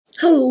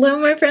Hello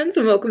my friends,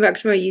 and welcome back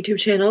to my YouTube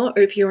channel,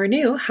 or if you are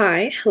new,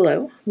 hi,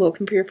 hello,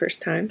 welcome for your first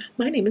time.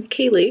 My name is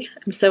Kaylee.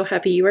 I'm so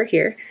happy you are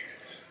here.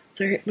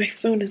 Sorry, my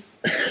phone is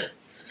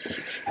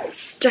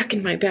stuck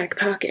in my back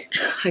pocket.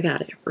 I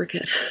got it, we're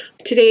good.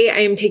 Today I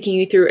am taking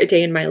you through a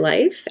day in my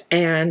life,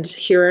 and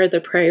here are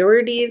the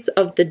priorities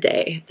of the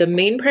day. The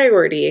main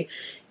priority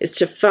is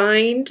to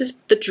find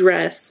the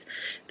dress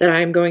that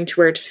I'm going to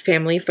wear to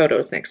family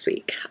photos next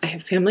week. I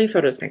have family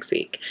photos next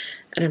week,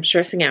 and I'm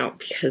stressing out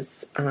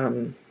because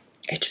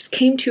it just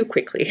came too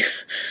quickly.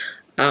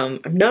 I'm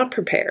not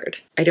prepared.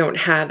 I don't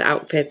have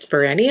outfits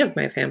for any of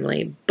my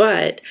family,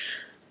 but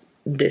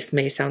this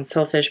may sound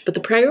selfish, but the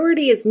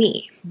priority is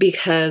me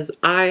because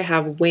I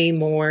have way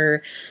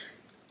more,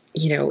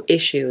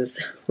 issues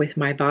with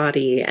my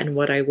body and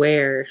what I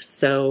wear.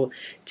 So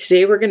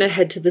today we're gonna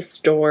head to the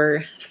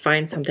store,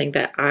 find something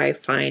that I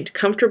find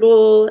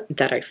comfortable,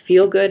 that I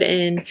feel good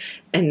in,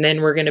 and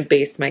then we're gonna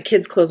base my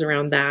kids' clothes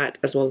around that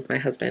as well as my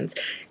husband's.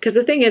 Because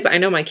the thing is, I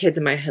know my kids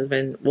and my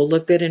husband will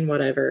look good in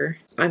whatever.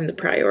 I'm the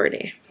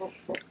priority.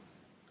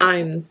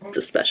 I'm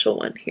the special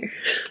one here.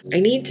 I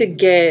need to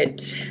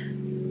get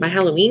my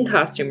Halloween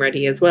costume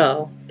ready as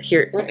well.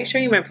 Here, let me show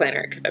you my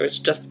planner because I was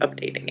just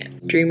updating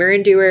it. Dreamer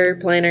and Doer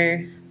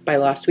planner by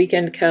Lost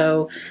Weekend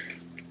Co.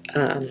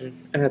 I'm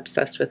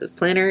obsessed with this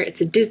planner.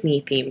 It's a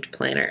Disney themed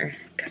planner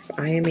because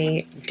I am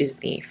a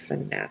Disney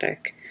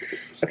fanatic.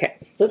 Okay,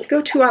 let's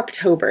go to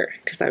October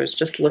because I was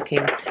just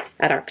looking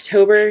at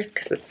October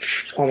because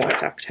it's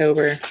almost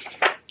October.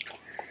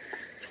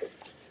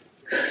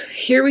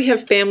 Here we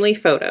have family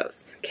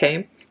photos,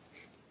 okay?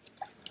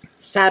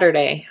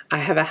 Saturday, I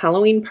have a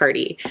Halloween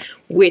party,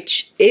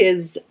 which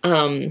is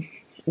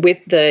with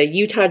the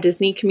Utah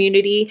Disney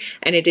community,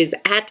 and it is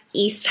at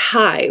East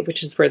High,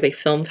 which is where they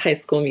filmed High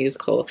School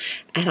Musical,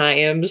 and I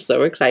am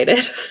so excited.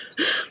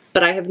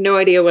 But I have no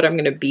idea what I'm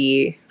going to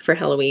be for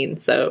Halloween,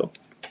 so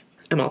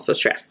I'm also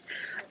stressed.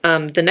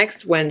 The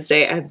next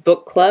Wednesday, I have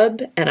book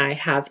club, and I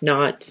have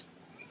not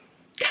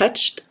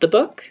touched the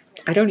book.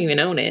 I don't even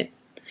own it.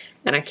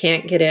 And I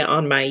can't get it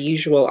on my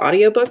usual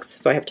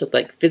audiobooks, so I have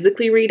to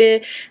physically read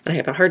it, and I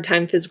have a hard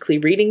time physically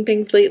reading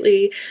things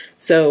lately.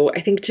 So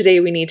I think today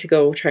we need to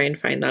go try and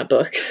find that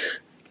book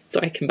so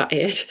I can buy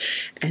it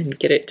and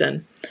get it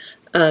done.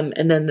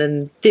 And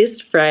then this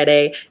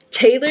Friday,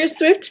 Taylor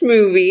Swift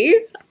movie.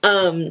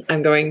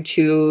 I'm going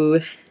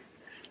to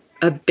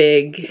a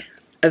big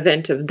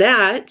event of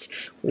that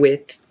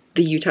with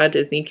the Utah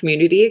Disney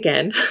community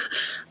again.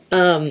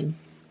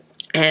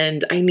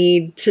 And I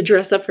need to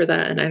dress up for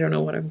that, and I don't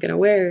know what I'm gonna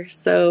wear.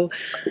 So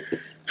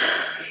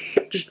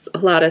just a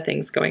lot of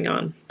things going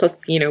on. Plus,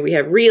 we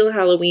have real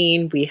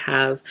Halloween. We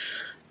have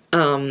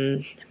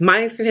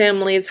my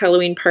family's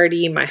Halloween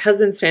party, my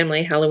husband's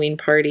family Halloween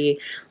party.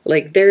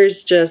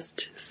 There's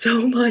just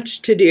so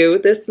much to do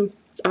this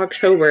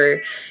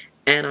October,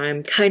 and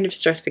I'm kind of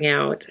stressing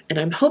out. And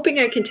I'm hoping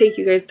I can take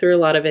you guys through a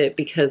lot of it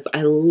because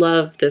I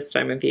love this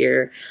time of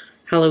year.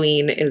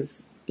 Halloween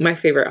is my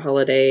favorite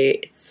holiday.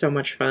 It's so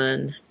much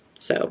fun.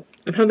 So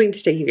I'm hoping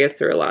to take you guys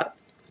through a lot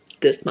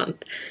this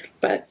month,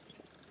 but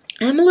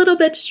I'm a little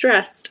bit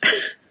stressed.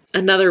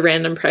 Another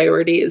random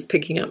priority is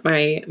picking up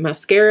my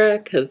mascara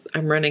because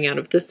I'm running out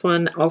of this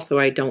one. Also,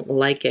 I don't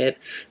like it.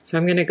 So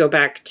I'm gonna go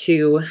back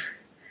to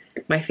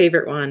my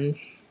favorite one.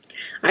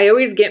 I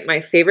always get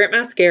my favorite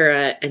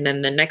mascara, and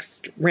then the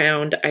next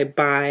round I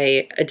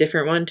buy a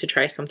different one to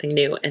try something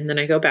new, and then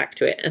I go back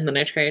to it, and then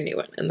I try a new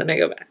one, and then I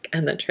go back,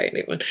 and then try a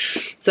new one.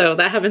 So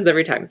that happens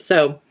every time.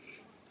 So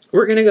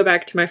we're gonna go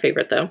back to my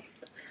favorite though.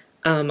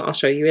 I'll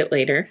show you it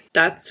later.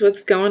 That's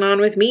what's going on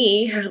with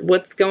me.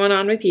 What's going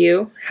on with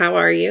you? How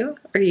are you?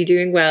 Are you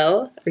doing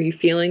well? Are you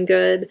feeling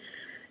good?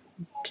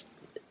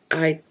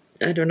 I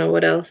don't know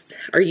what else.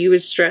 Are you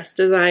as stressed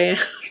as I am?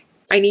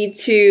 I need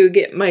to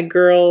get my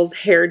girls'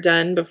 hair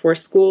done before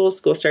school.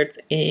 School starts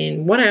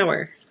in 1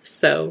 hour.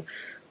 So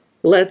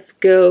let's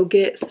go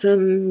get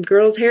some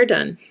girls' hair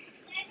done.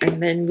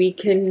 And then we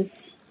can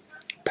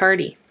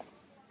party.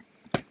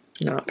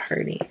 Not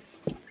party.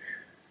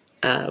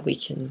 We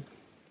can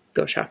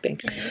go shopping.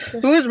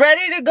 Who's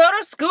ready to go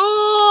to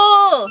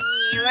school?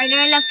 We're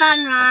doing a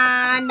fun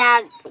run.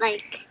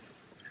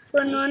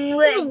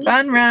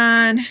 Fun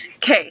run.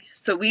 Okay,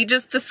 so we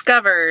just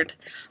discovered,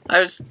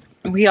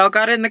 we all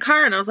got in the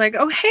car and I was like,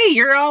 oh, hey,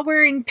 you're all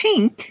wearing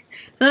pink.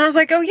 And then I was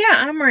like, oh yeah,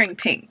 I'm wearing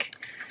pink.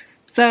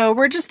 So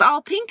we're just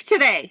all pink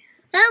today.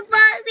 Oh,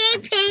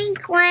 Barbie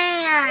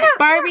Pinkland.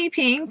 Barbie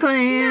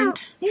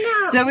Pinkland.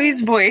 No.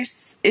 Zoe's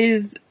voice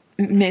is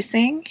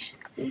missing.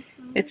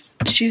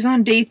 She's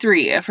on day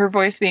 3 of her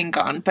voice being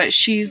gone, but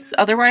she's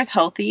otherwise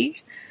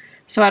healthy.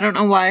 So I don't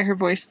know why her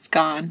voice is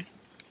gone,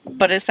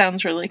 but it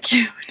sounds really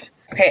cute.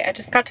 Okay, I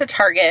just got to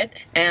Target,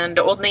 and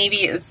Old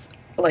Navy is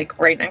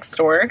right next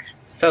door.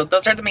 So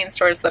those are the main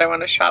stores that I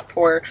want to shop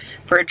for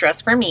a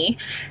dress for me.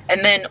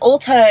 And then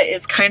Ulta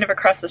is kind of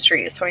across the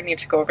street, so I need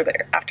to go over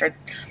there after.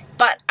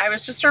 But I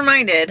was just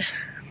reminded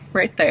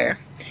right there,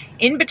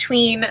 in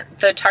between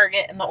the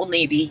Target and the Old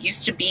Navy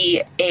used to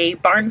be a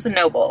Barnes &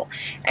 Noble,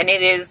 and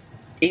it is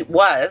it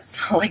was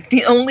like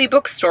the only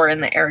bookstore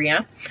in the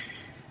area,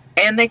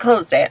 and they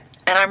closed it.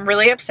 And I'm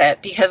really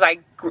upset because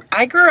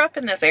I grew up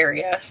in this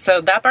area,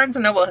 so that Barnes &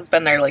 Noble has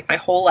been there like my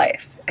whole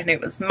life, and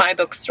it was my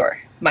bookstore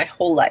my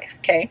whole life,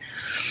 okay?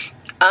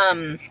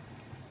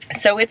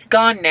 So it's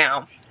gone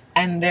now,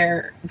 and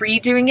they're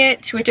redoing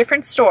it to a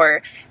different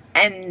store,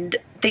 and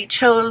they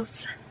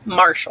chose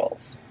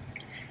Marshall's.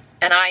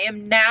 And I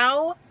am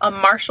now a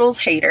Marshall's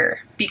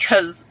hater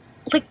because,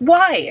 like,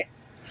 why?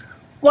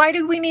 Why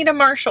do we need a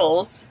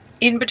Marshall's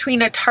in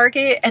between a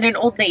Target and an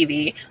Old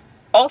Navy?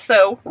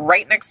 Also,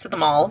 right next to the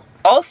mall.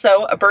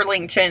 Also, a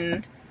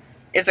Burlington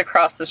is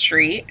across the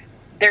street.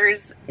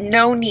 There's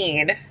no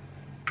need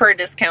for a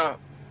discount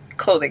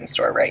clothing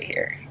store right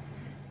here.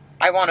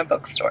 I want a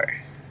bookstore.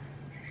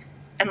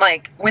 And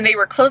like, when they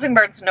were closing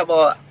Barnes &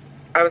 Noble,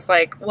 I was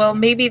like, well,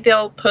 maybe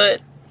they'll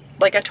put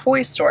like a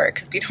toy store,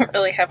 because we don't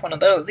really have one of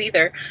those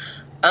either.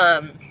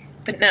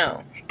 But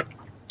no,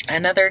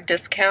 another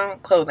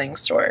discount clothing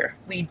store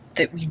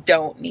that we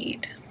don't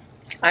need.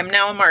 I'm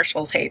now a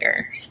Marshall's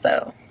hater,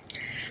 so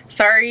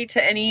sorry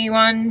to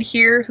anyone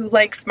here who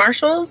likes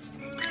Marshalls.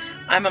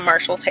 I'm a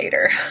Marshall's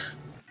hater.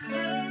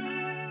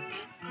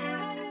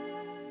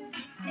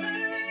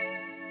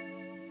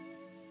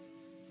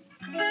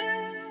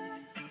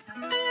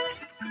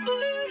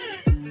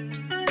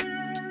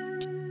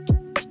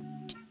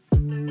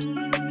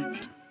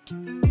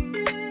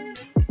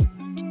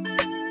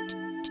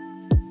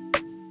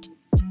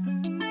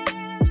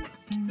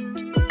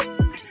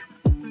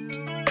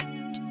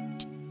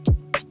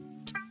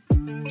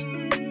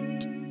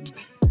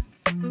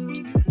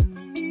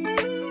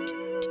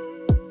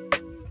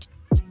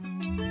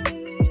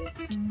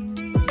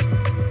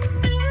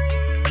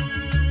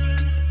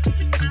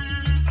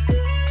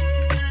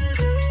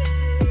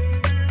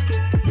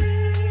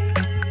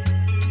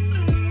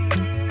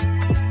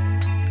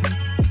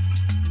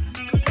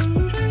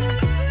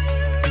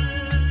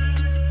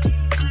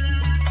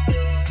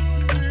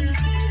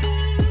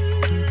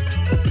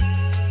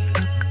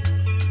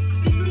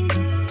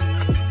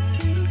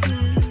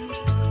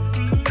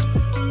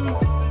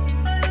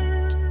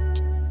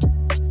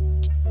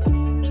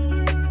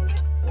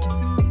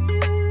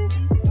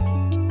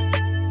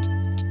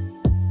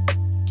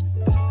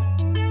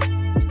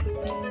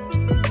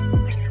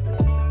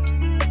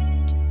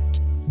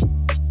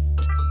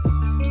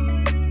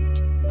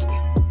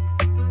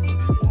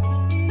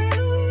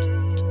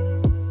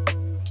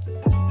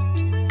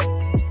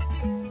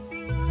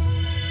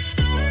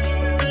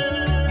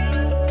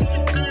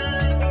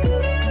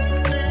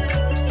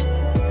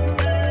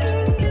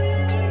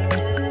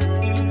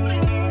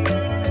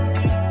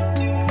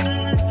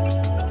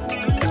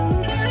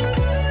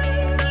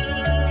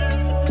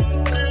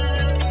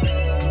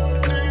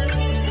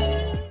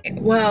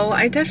 Well,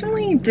 I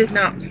definitely did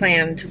not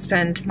plan to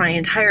spend my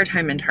entire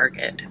time in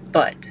Target,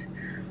 but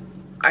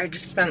I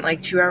just spent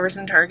like 2 hours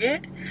in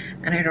Target,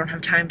 and I don't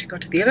have time to go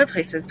to the other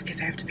places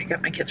because I have to pick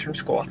up my kids from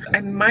school.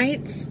 I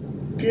might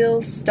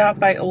still stop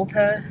by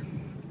Ulta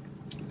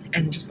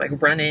and just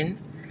like run in,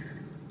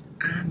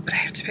 but I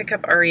have to pick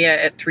up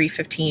Aria at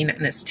 3:15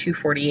 and it's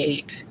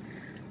 2:48,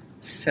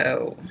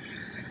 so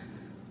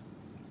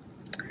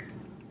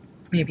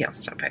maybe I'll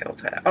stop by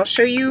Ulta. I'll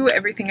show you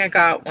everything I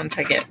got once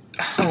I get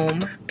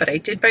home, but I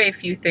did buy a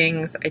few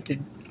things.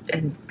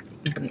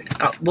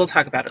 We'll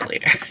talk about it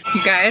later.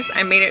 You guys,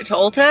 I made it to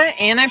Ulta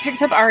and I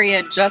picked up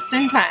Aria just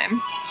in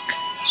time.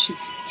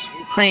 She's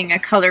playing a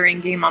coloring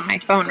game on my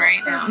phone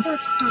right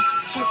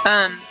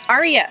now.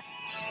 Aria,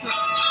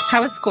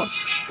 how was school?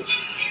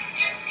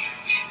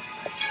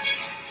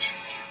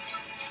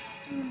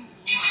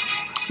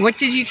 What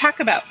did you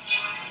talk about?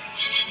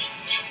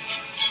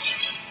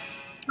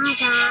 My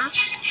dog.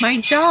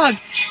 My dog.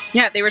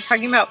 Yeah, they were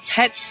talking about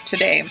pets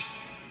today.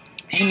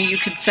 And you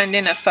could send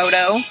in a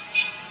photo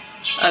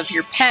of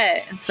your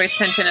pet. And so I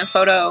sent in a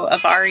photo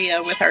of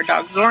Aria with our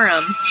dog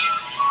Zoram.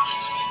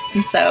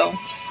 And so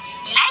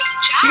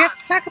she got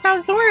to talk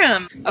about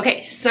Zoram.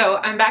 Okay, so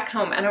I'm back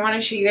home and I want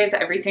to show you guys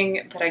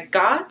everything that I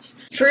got.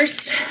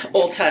 First,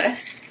 Ulta.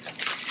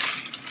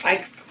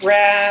 I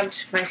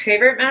grabbed my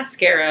favorite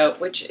mascara,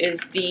 which is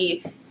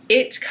the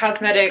It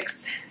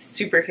Cosmetics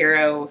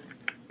Superhero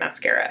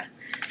Mascara.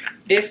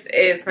 This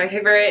is my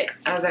favorite.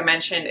 As I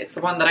mentioned, it's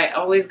the one that I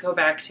always go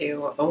back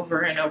to over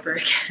and over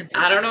again.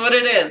 I don't know what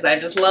it is. I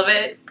just love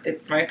it.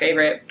 It's my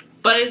favorite,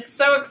 but it's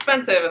so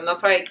expensive, and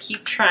that's why I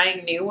keep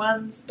trying new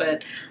ones,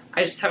 but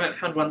I just haven't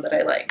found one that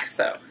I like.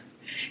 So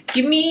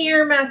give me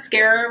your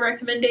mascara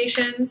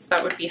recommendations.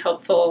 That would be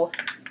helpful,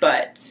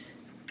 but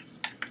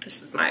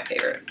this is my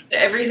favorite.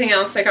 Everything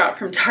else I got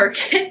from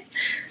Target.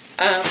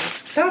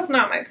 That was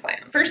not my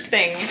plan. First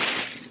thing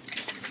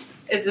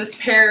is this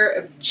pair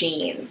of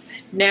jeans.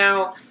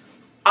 Now,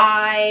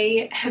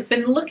 I have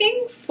been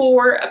looking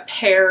for a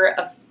pair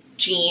of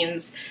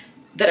jeans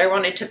that I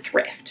wanted to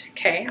thrift,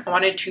 okay? I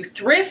wanted to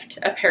thrift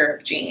a pair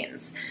of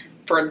jeans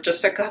for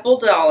just a couple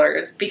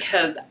dollars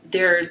because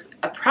there's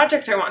a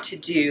project I want to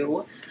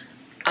do,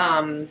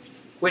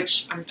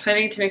 which I'm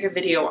planning to make a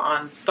video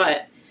on,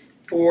 but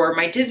for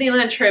my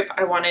Disneyland trip,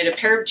 I wanted a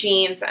pair of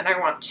jeans and I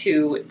want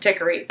to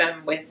decorate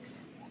them with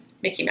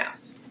Mickey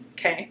Mouse,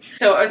 okay?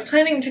 So I was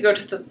planning to go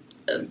to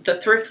the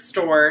thrift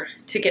store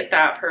to get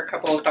that for a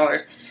couple of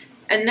dollars.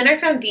 And then I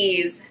found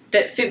these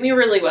that fit me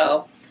really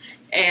well.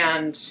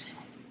 And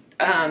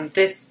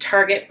this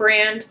Target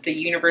brand, the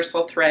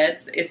Universal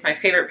Threads, is my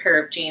favorite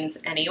pair of jeans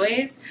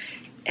anyways.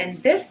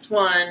 And this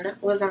one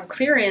was on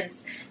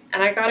clearance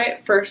and I got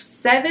it for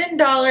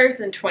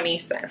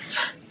 $7.20.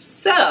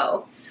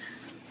 So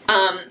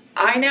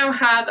I now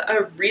have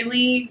a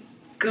really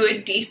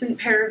good, decent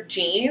pair of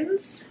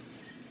jeans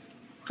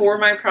for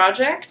my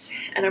project,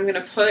 and I'm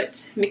gonna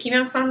put Mickey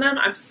Mouse on them.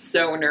 I'm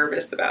so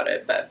nervous about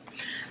it, but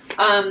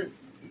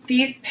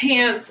these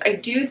pants I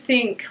do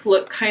think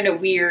look kind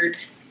of weird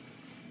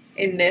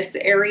in this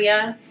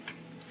area,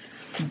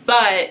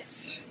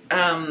 but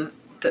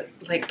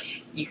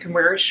like you can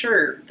wear a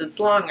shirt that's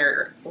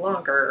longer,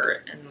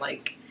 and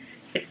like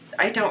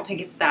I don't think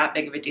it's that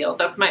big of a deal.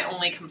 That's my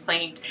only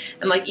complaint.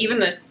 And like even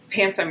the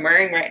pants I'm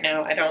wearing right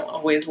now, I don't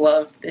always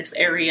love this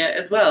area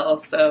as well.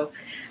 So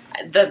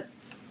the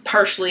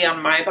partially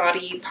on my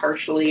body,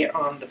 partially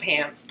on the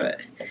pants, but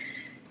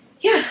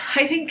yeah,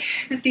 I think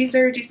that these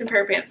are a decent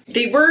pair of pants.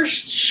 They were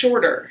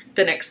shorter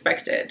than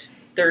expected.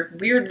 They're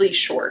weirdly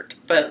short,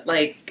 but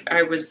like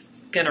I was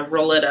gonna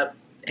roll it up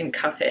and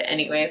cuff it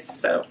anyways,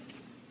 so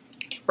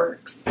it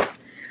works.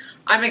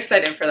 I'm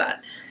excited for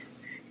that.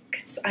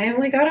 I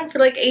only got them for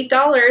like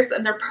 $8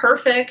 and they're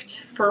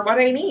perfect for what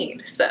I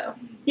need, so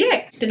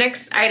yay. The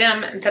next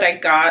item that I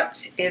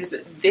got is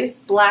this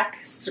black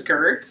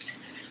skirt,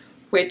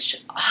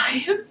 which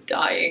I am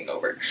dying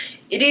over.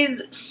 It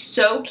is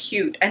so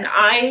cute, and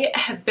I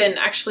have been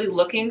actually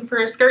looking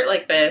for a skirt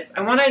like this.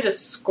 I wanted a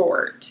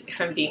skirt, if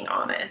I'm being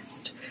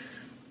honest,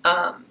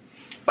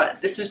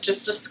 but this is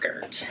just a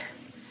skirt.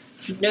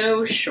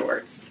 No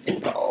shorts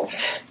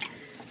involved,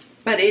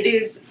 but it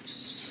is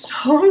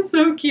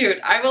so cute.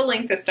 I will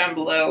link this down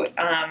below.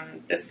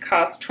 This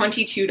cost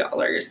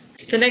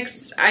 $22. The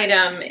next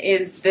item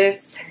is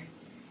this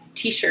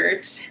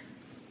t-shirt,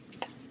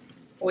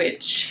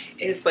 which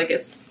is like a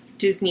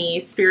Disney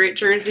Spirit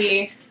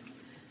jersey,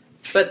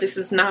 but this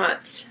is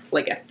not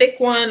like a thick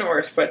one or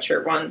a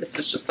sweatshirt one. This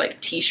is just like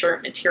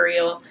t-shirt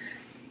material,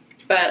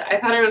 but I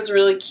thought it was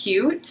really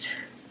cute.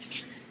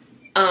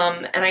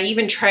 And I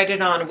even tried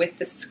it on with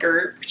the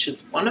skirt, which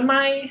is one of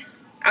my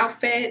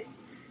outfit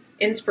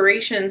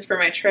inspirations for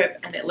my trip,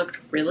 and it looked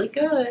really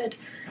good.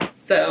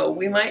 So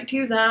we might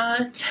do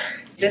that.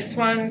 This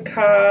one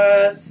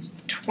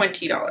cost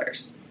 $20,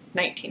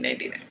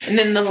 $19.99. And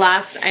then the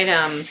last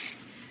item,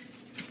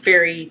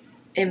 very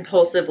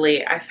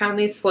impulsively, I found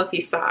these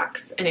fluffy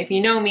socks. And if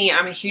you know me,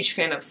 I'm a huge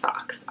fan of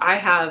socks. I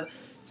have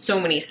so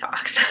many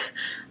socks,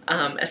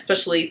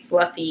 especially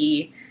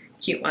fluffy,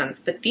 cute ones.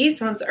 But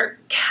these ones are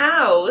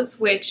cows,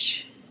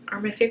 which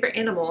are my favorite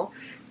animal.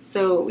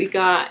 So we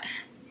got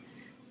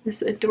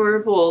this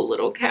adorable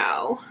little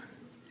cow,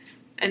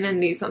 and then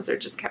these ones are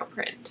just cow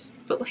print.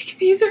 But like,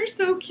 these are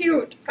so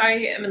cute. I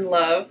am in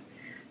love.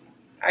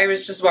 I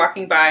was just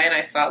walking by and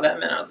I saw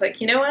them and I was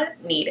like, you know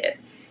what? Need it.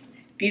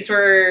 These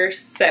were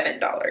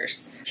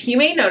 $7. You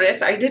may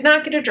notice I did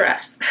not get a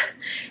dress.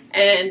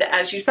 And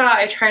as you saw,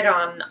 I tried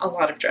on a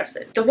lot of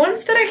dresses. The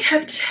ones that I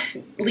kept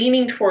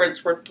leaning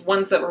towards were the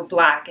ones that were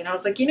black. And I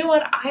was like, you know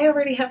what? I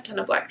already have a ton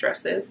of black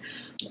dresses.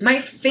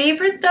 My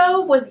favorite though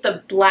was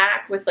the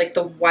black with like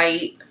the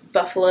white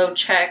buffalo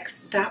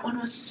checks. That one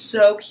was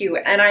so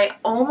cute and I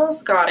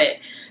almost got it.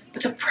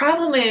 But the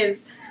problem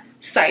is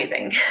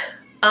sizing.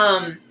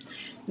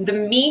 The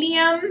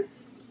medium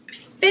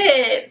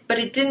fit, but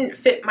it didn't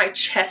fit my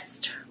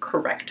chest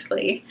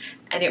correctly,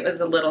 and it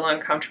was a little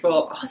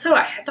uncomfortable. Also,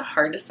 I had the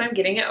hardest time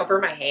getting it over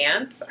my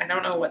hand. I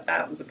don't know what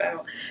that was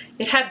about.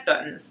 It had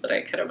buttons that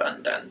I could have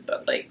undone,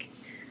 but like,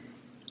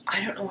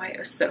 I don't know why it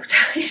was so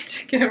tight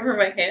to get over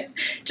my hand.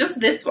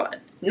 Just this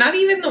one. Not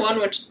even the one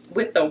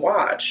with the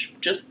watch,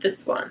 just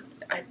this one.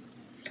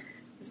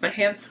 Is my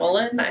hand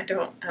swollen? I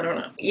don't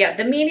know. Yeah,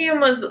 the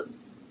medium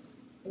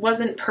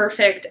wasn't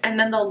perfect, and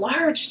then the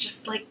large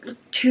just like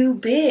looked too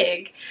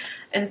big,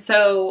 and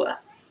so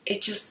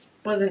it just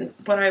wasn't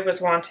what I was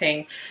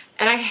wanting.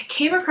 And I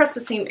came across the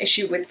same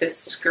issue with this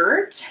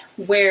skirt,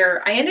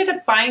 where I ended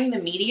up buying the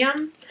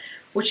medium,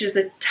 which is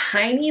a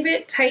tiny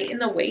bit tight in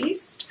the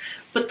waist,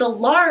 but the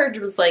large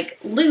was like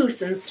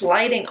loose and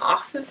sliding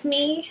off of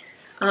me,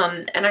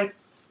 and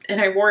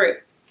I wore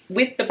it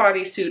with the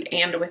bodysuit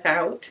and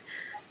without,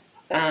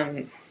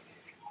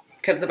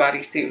 because the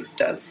bodysuit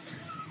does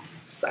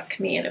suck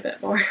me in a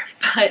bit more.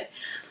 But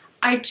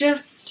I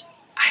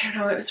don't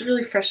know, it was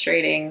really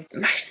frustrating.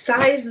 My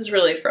size is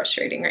really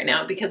frustrating right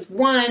now because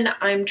one,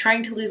 I'm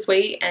trying to lose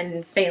weight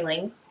and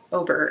failing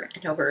over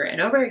and over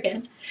and over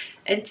again,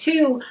 and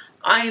two,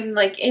 I'm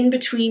like in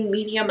between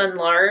medium and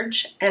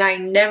large and I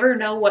never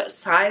know what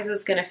size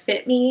is gonna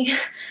fit me,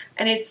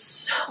 and it's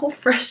so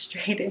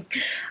frustrating.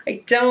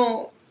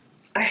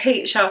 I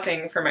hate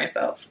shopping for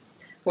myself,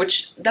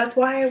 which that's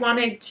why I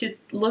wanted to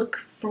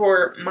look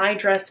for my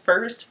dress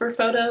first for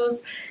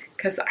photos,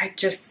 because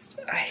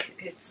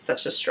it's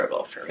such a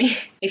struggle for me.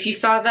 If you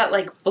saw that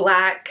like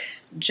black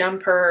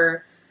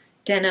jumper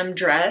denim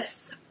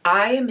dress,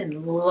 I am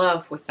in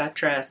love with that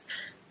dress.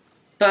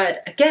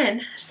 But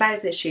again,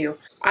 size issue.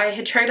 I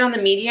had tried on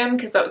the medium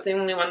because that was the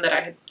only one that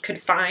I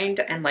could find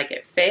and like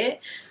it fit,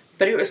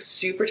 but it was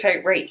super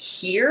tight right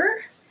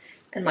here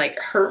and like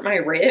hurt my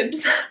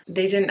ribs.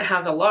 They didn't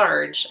have a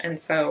large,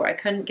 and so I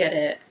couldn't get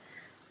it.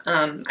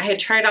 I had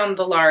tried on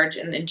the large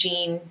in the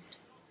jean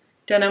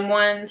denim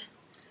one,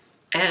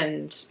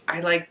 and I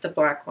liked the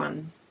black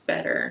one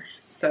better.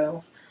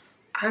 So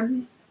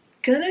I'm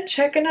gonna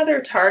check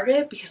another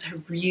Target because I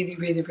really,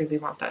 really, really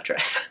want that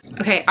dress.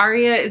 Okay,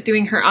 Aria is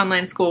doing her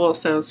online school,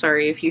 so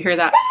sorry if you hear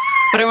that,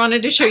 but I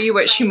wanted to show you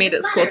what she made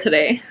at school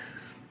today.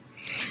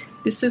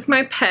 This is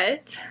my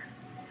pet,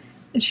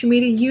 and she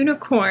made a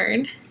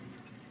unicorn.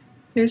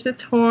 There's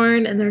its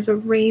horn and there's a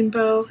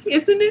rainbow.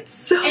 Isn't it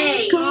so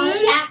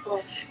good?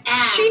 Apple.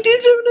 She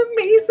did an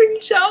amazing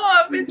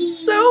job.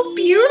 It's so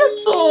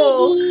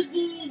beautiful.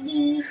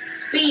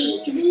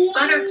 Bee.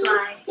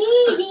 Butterfly.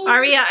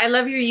 Aria, I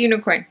love your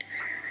unicorn.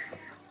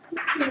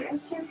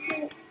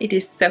 It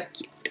is so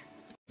cute.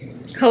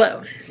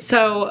 Hello.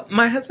 So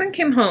my husband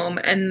came home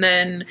and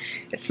then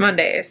it's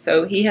Monday,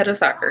 so he had a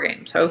soccer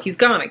game. So he's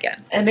gone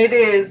again. And it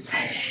is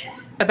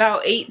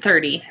about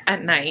 8:30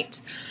 at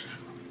night.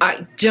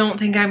 I don't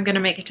think I'm gonna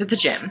make it to the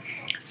gym.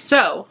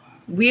 So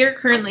we are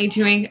currently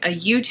doing a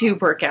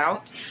YouTube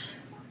workout,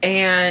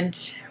 and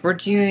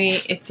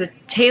it's a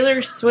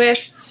Taylor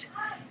Swift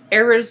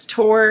Eras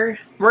Tour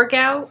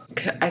workout.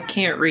 I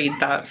can't read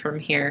that from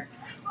here.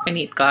 I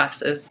need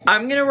glasses.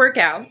 I'm gonna work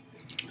out.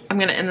 I'm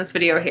gonna end this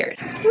video here.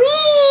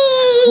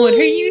 Whee! What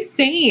are you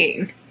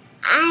saying?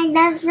 I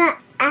love the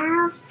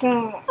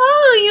outfit.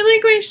 Oh, you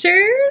like my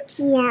shirt?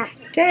 Yeah.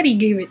 Daddy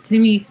gave it to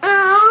me.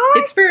 Oh.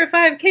 It's for a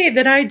 5K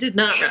that I did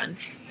not run.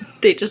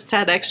 They just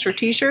had extra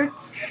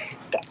t-shirts,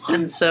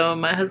 and so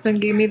my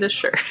husband gave me this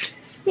shirt.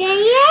 Yeah.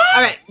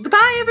 All right,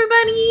 goodbye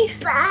everybody.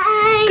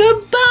 Bye.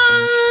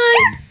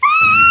 Goodbye.